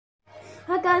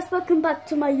Hi guys, welcome back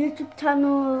to my YouTube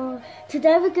channel.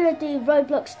 Today we're going to do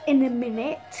Roblox in a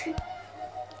minute.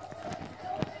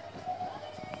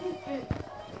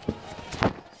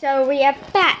 So we are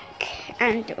back,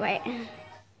 and wait,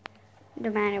 no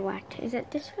matter what, is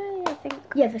it this way, I think?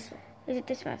 Yeah, this way. Is it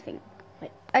this way, I think?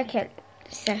 Wait, okay,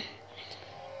 so.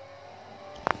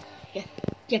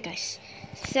 Yeah guys.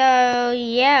 So,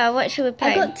 yeah, what should we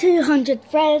play? I got 200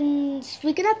 friends.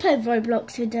 We're going to play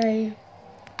Roblox today.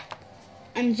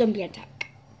 And Zombie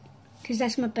Attack. Because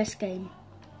that's my best game.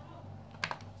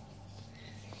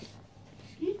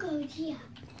 You go here.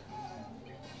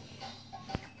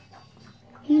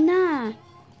 Nah.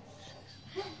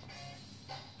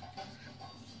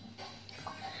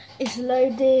 It's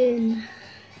loading.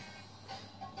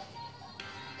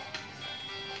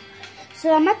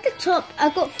 So I'm at the top. I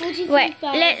got 45,000. Wait,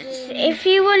 if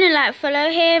you want to like follow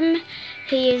him,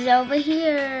 he is over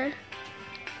here.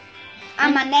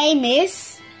 And my name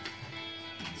is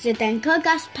Zdenka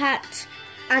Gaspat.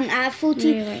 And I have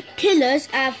 40 killers.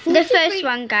 I have 43. The first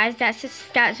one, guys,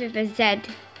 starts with a Z.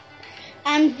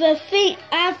 And the thing,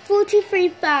 I have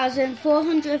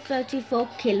 43,434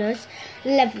 killers.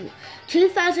 Level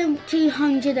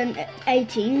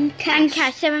 2,218. And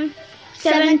cash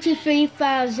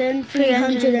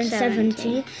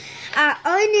 73,370. I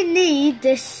only need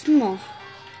this small.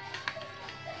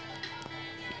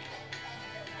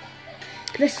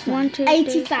 This one,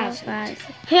 80,000.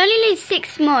 He only needs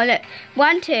 6 more. Look,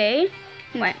 1, 2,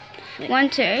 wait, 1,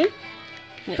 2,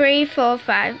 3, 4,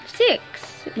 5, 6.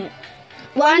 No.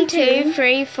 1, 2,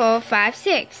 3, 4, 5,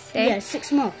 6. See? Yeah,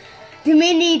 6 more. You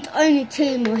may need only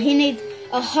 2 more. He needs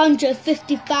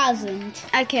 150,000.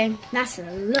 Okay, that's a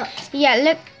lot. Yeah,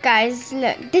 look, guys,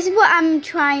 look. This is what I'm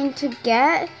trying to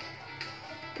get.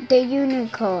 The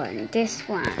unicorn. This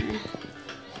one.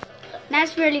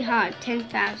 That's really hard.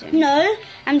 10,000. No,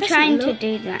 I'm trying to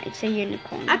do that. It's a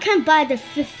unicorn. I can buy this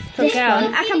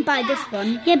one. I can buy this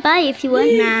one. Yeah, buy it if you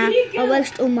want. Nah, I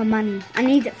waste all my money. I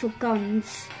need it for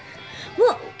guns.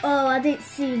 What? Oh, I didn't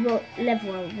see what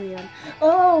level are we on.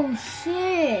 Oh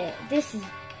shit! This is.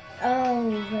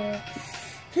 Oh,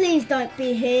 please don't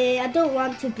be here. I don't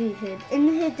want to be here.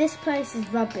 In here, this place is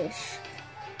rubbish.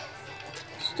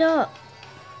 Stop.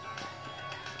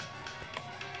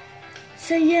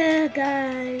 So yeah,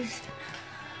 guys,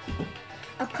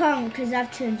 I can't because I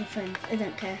have 200 friends. I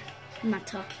don't care.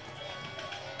 Matter.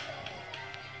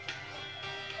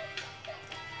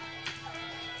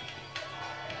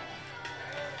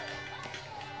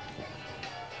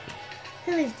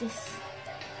 Who is this?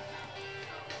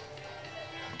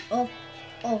 Oh,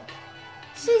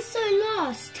 she's so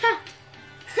lost. Ha!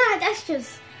 That's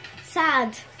just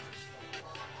sad.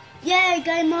 Yeah,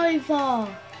 game over.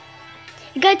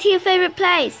 Go to your favourite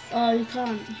place. Oh, you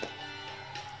can't.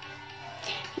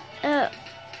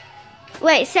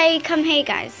 Wait, say come here,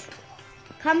 guys.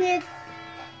 Come here.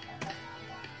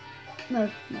 No.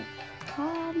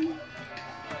 Come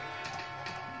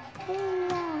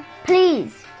here.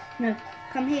 Please. No,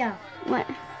 come here. What?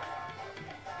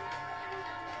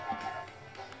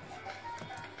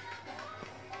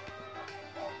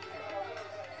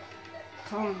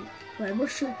 Come. Wait,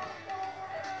 what's your...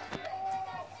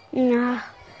 Nah,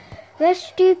 they're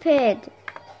stupid.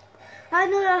 I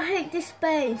know, I hate this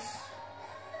space.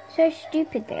 So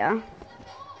stupid they are.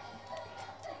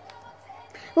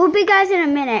 We'll be guys in a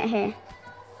minute here.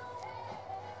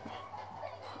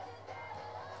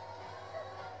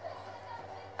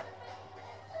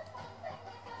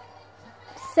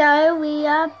 So we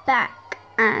are back,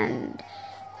 and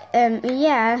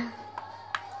yeah,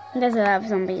 there's a lot of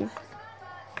zombies.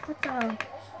 What the...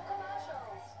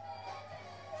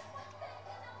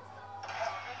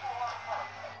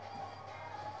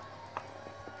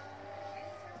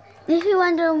 If you're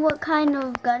wondering what kind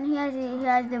of gun he has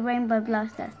the rainbow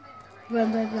blaster.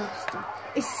 Rainbow blaster.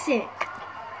 It's sick.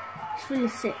 It's really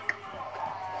sick.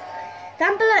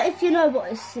 Down below if you know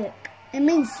what is sick. It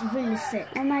means really sick.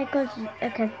 Oh my god,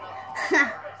 okay.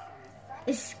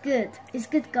 It's good. It's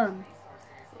good gun.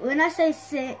 When I say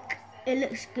sick, it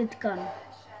looks good gun.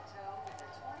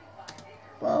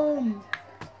 Boom.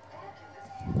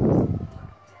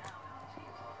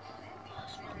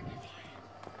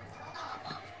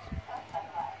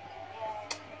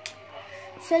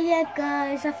 So yeah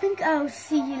guys, I think I'll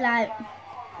see you like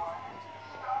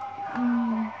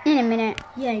in a minute.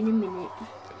 Yeah, in a minute.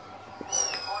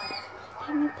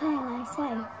 Can you play like I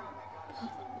say?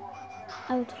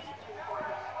 Oh.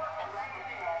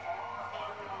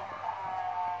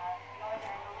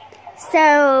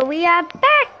 So we are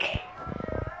back.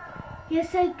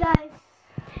 Yes, so guys.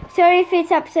 Sorry if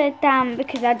it's upside down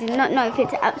because I did not know if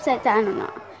it's upside down or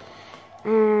not.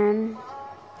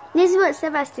 This is what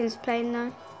Sebastian's playing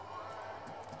though.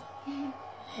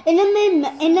 In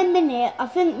a minute, I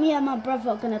think me and my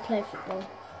brother are gonna play football.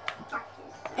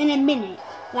 In a minute,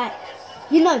 like,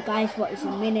 you know, guys, what is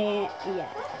a minute? Yeah.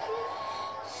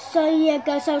 So yeah,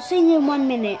 guys, I'll see you in 1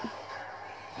 minute,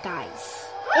 guys.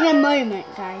 In a moment,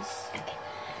 guys. Okay.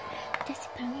 Just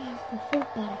playing the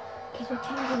football because we're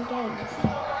changing games.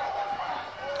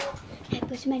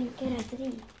 Pues me quiero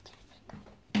hacer.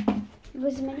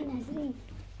 Pues me quiero.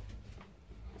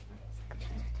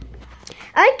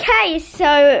 Okay, so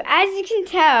as you can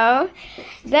tell,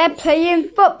 they're playing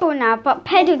football now, but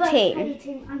penalty.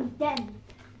 And then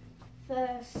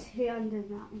first here under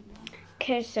that.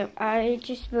 Okay, so I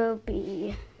just will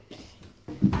be.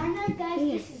 I know, guys,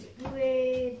 this is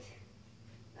weird.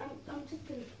 I'm just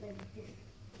gonna play with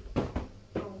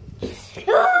this.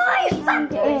 Oh, you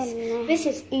found it. This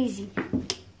is easy.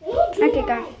 Okay,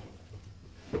 go.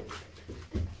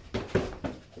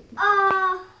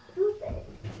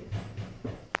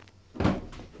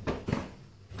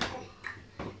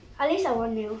 At least I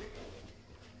won you.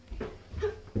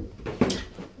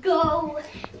 Go.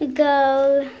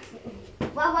 Go.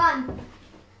 1-1.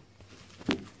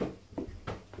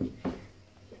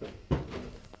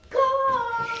 Go.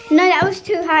 No, that was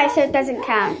too high, so it doesn't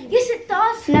count. Yes, it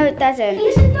does. No, it doesn't.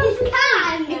 Yes, it does. It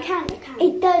can.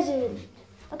 It doesn't.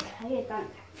 Okay, it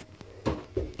don't.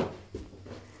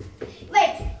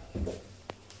 Wait.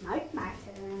 No, it matters.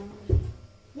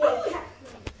 Yeah, it can.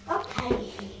 Okay.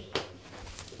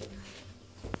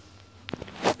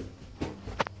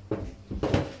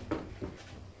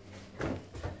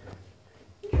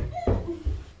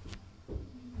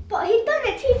 But he done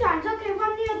it 2 times. Okay,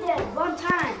 1-0 then. 1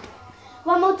 time.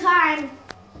 1 more time.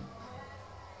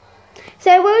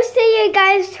 So we'll see you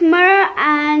guys tomorrow,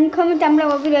 and comment down below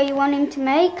what video you want him to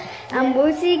make, and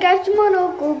we'll see you guys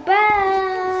tomorrow. Goodbye.